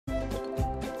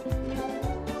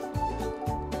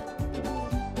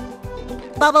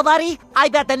Bubble Buddy, I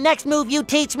bet the next move you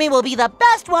teach me will be the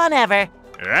best one ever.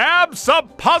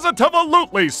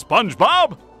 Abso-positive-a-lutely,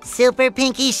 Spongebob. Super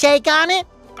pinky shake on it?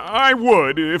 I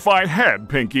would if I had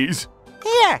pinkies.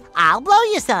 Here, I'll blow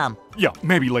you some. Yeah,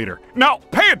 maybe later. Now,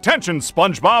 pay attention,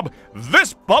 Spongebob.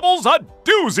 This bubble's a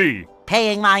doozy.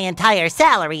 Paying my entire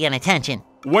salary in attention.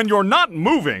 When you're not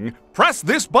moving, press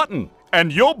this button,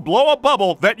 and you'll blow a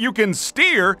bubble that you can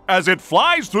steer as it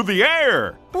flies through the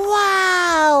air.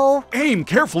 Wow! Aim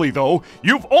carefully, though.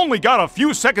 You've only got a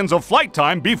few seconds of flight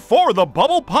time before the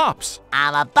bubble pops.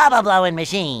 I'm a bubble blowing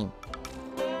machine.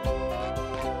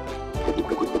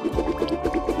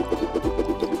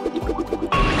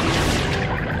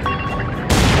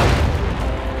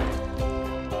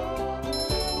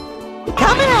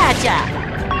 Coming at ya!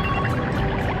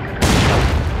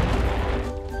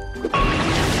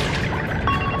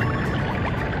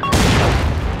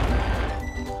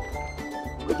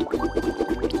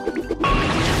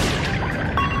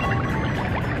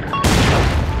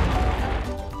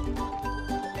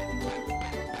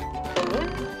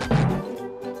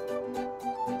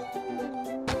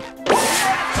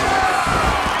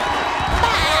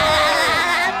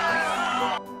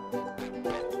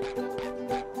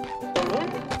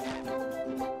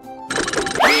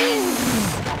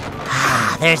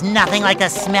 There's nothing like the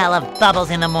smell of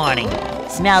bubbles in the morning.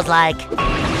 Smells like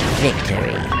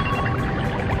victory.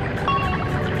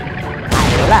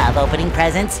 I love opening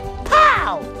presents.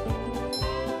 Pow!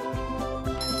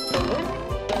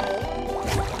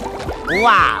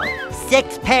 Wow,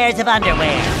 6 pairs of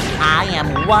underwear. I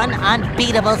am one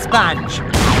unbeatable sponge.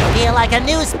 I feel like a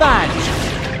new sponge.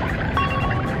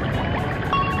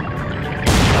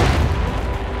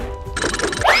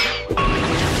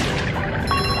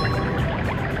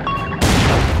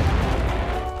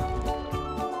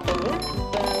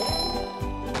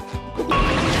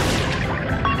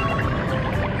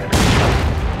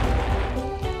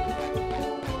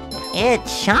 It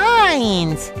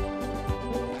shines!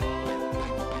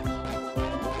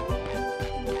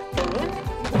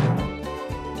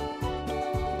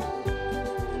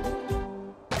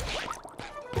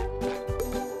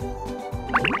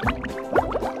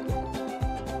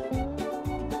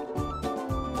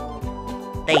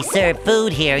 They serve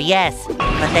food here, yes,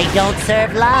 but they don't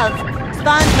serve love.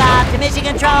 SpongeBob to mission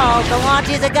control, the launch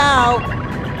is a go!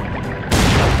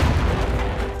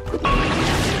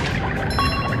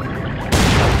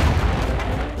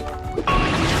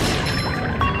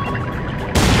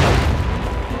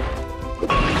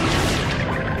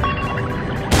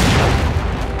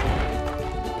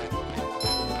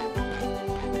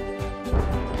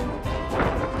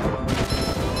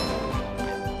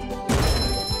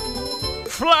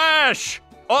 Flash!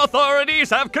 Authorities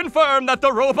have confirmed that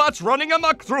the robots running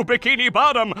amok through Bikini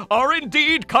Bottom are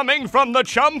indeed coming from the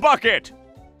chum bucket.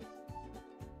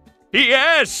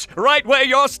 Yes, right where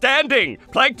you're standing.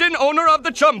 Plankton, owner of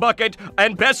the chum bucket,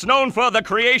 and best known for the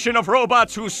creation of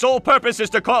robots whose sole purpose is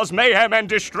to cause mayhem and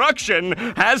destruction,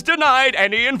 has denied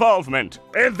any involvement.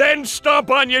 And then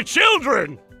stomp on your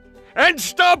children! And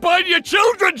stomp on your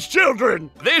children's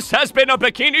children! This has been a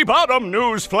Bikini Bottom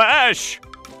news flash.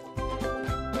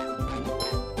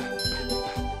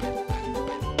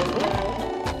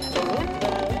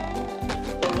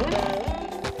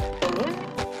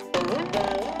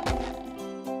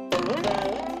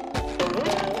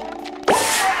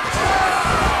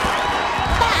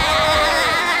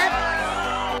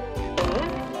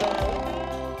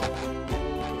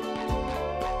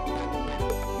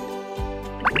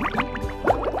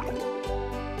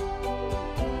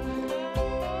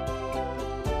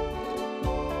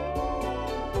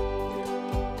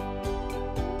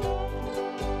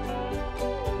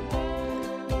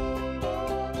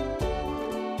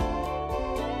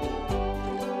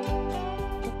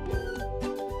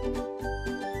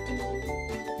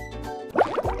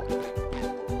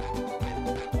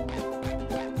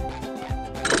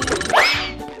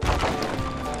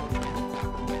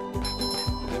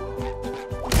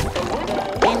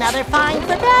 Another find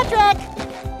for backtrack.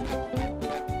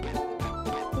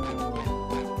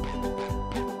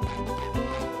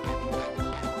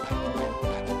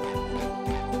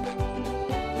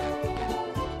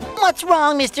 What's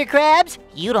wrong, Mr. Krabs?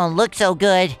 You don't look so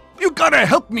good. You gotta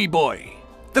help me, boy.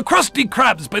 The Krusty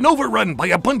Krab's been overrun by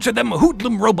a bunch of them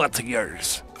hoodlum robots of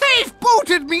yours. They've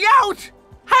booted me out!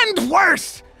 And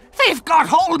worse, they've got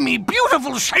hold of me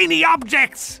beautiful shiny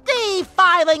objects!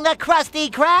 Defiling the Krusty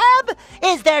Krab?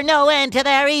 Is there no end to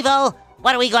their evil?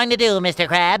 What are we going to do, Mr.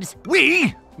 Krabs?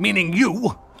 We, meaning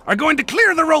you, are going to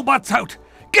clear the robots out,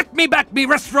 get me back me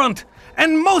restaurant,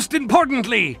 and most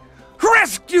importantly,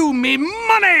 rescue me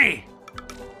money!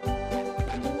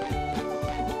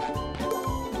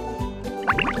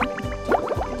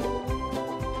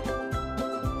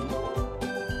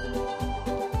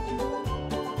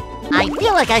 I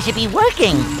feel like I should be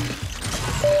working.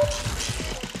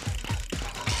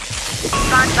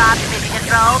 Spongebob fishing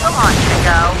control, the launch to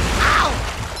go. Ow!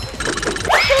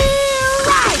 Feel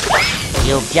right!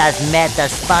 You've just met the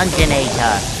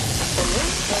Sponginator.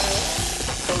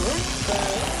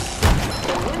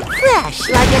 Fresh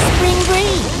like a spring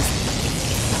breeze.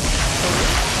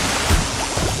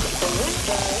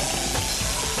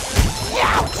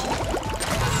 Ouch!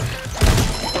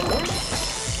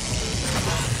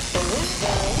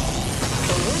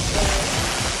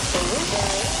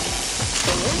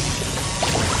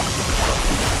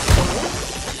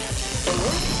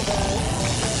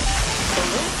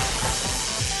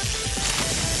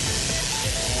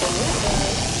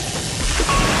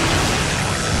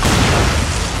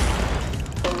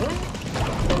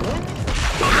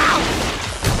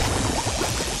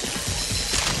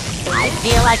 I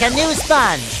feel like a new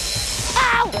sponge.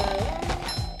 Ow!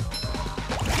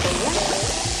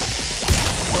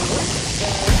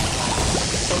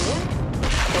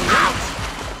 Ouch!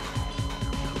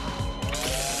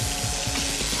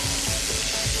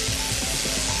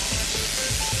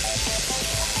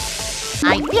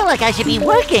 I feel like I should be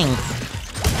working.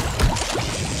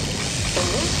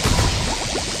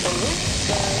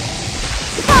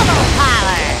 Bubble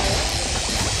power!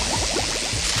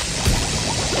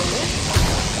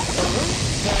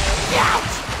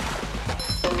 Ouch!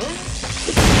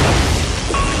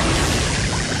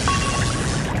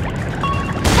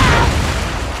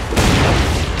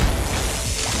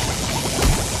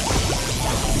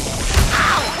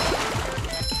 Ow!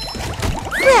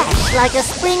 Fresh like a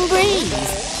spring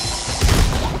breeze.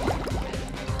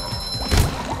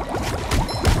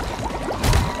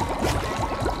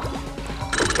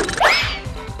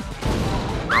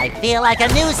 I feel like a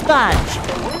new sponge.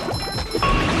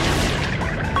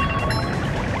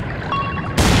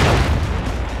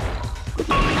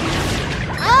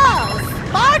 Oh,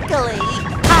 sparkly!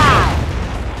 How?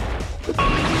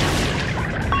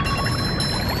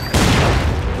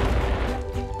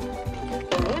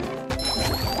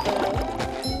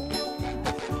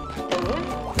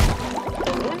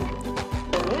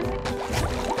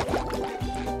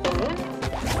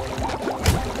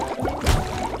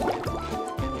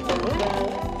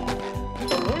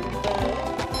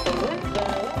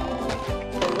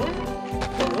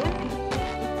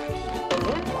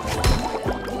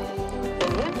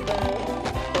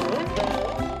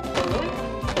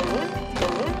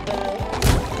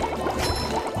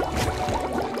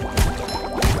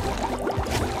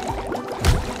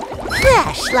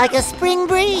 Fresh like a spring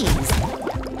breeze.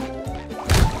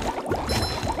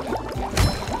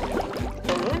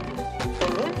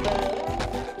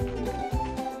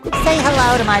 Say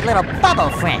hello to my little bubble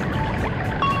friend.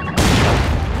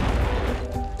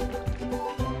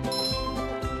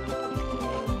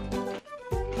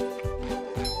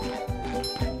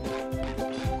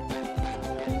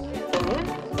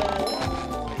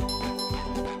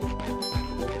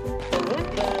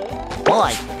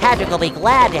 Boy, Patrick will be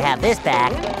glad to have this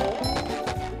back.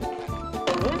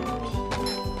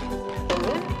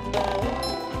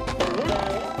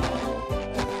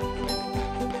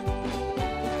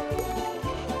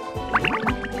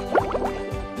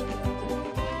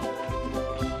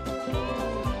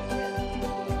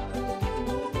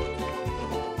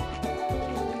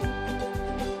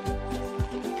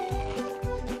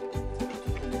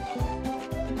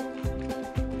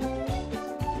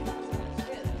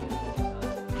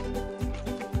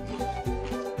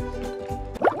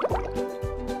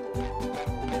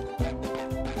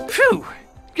 Phew!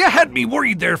 You had me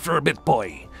worried there for a bit,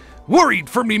 boy. Worried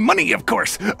for me money, of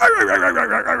course.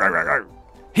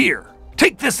 Here,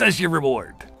 take this as your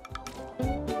reward.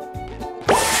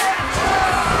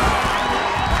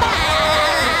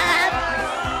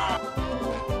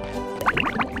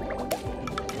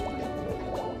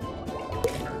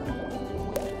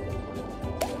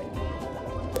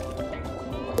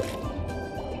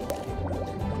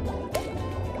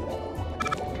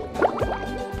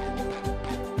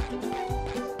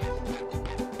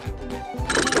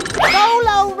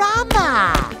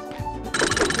 Rolorama!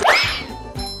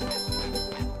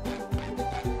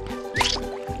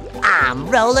 I'm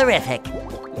rollerific.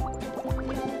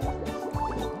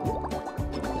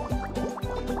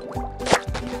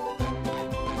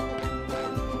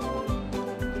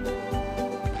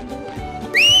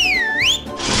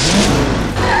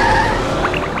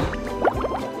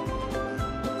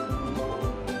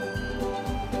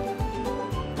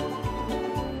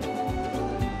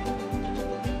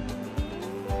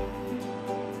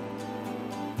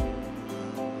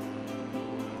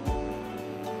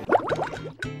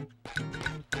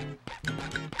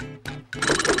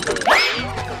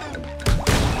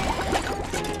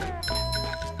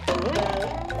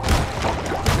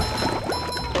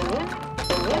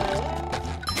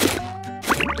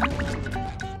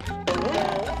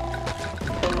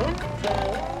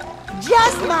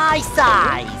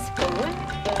 size.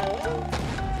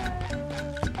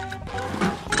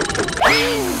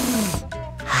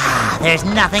 There's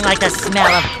nothing like the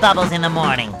smell of bubbles in the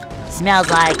morning. Smells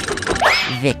like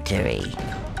victory.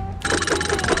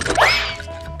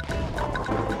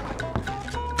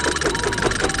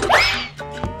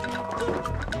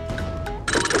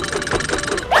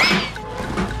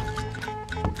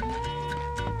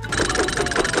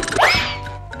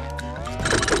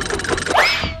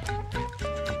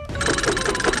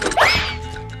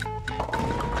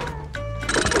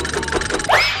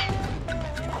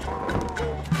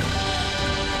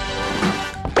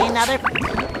 Another.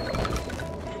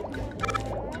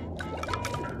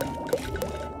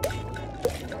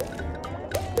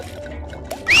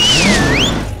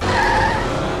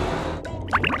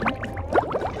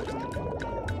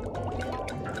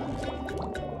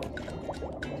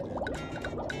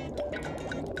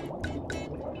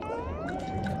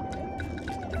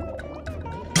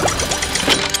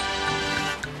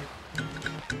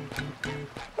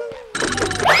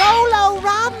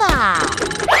 Bolorama!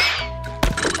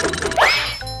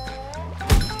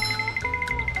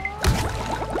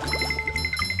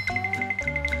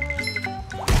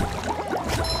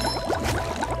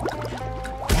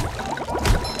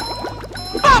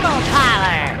 Bubble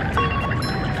Power!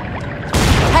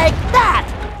 Take that!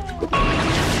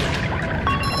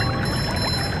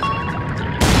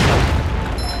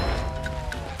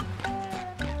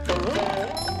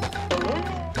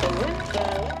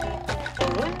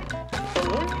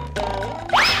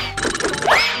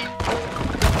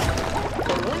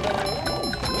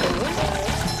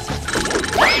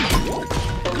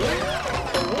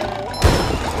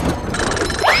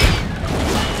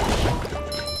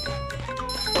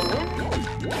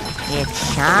 It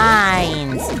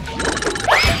shines.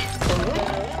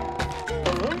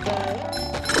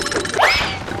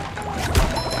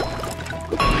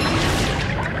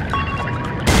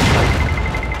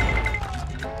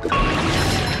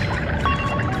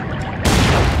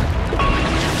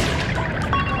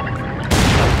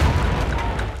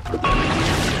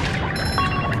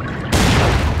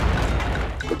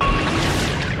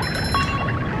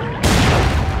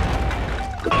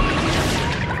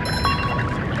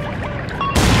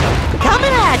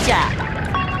 Coming at ya!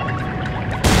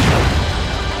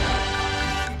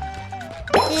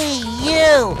 Hey,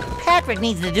 you! Patrick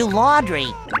needs to do laundry.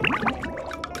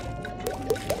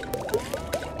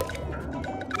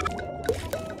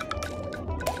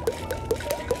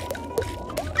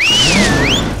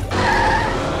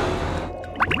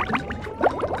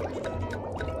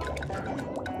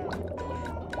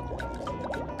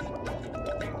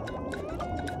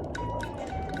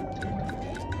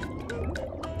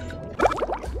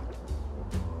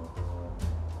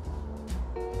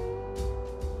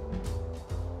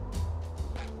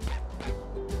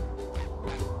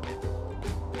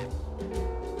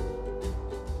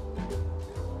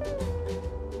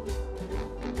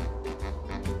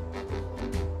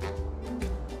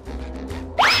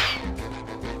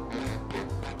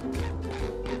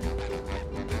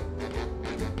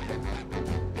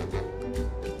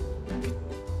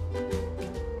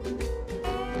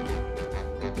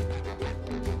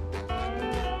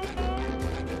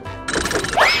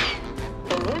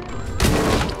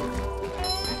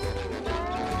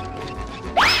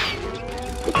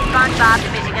 Spongebob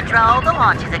Division Control, the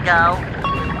launch is a go.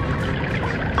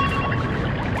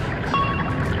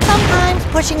 Sometimes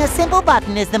pushing a simple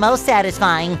button is the most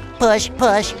satisfying. Push,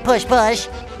 push, push, push.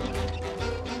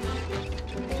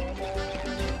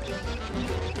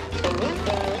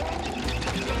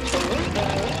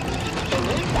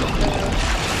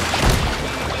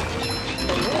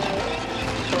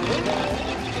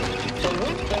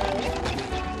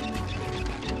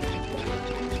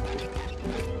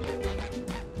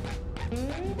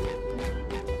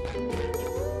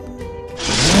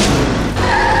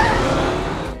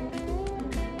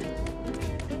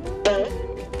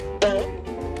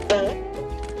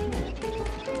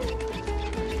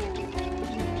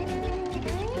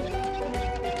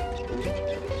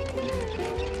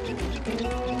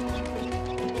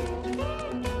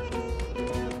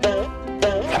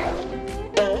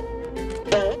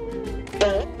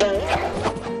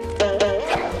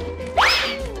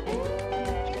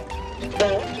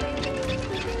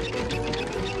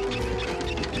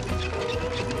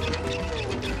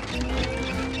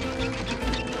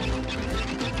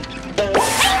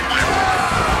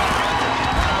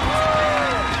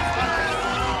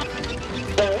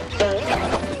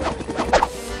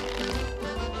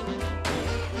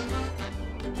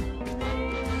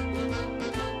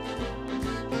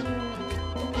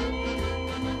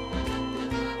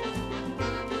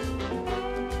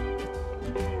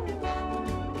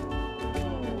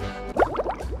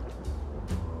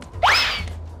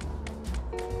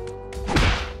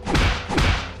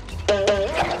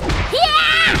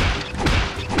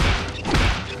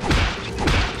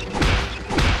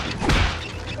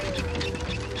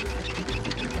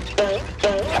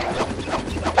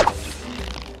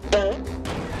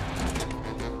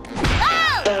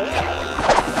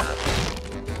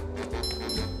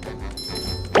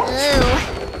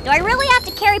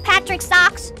 Patrick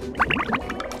Socks?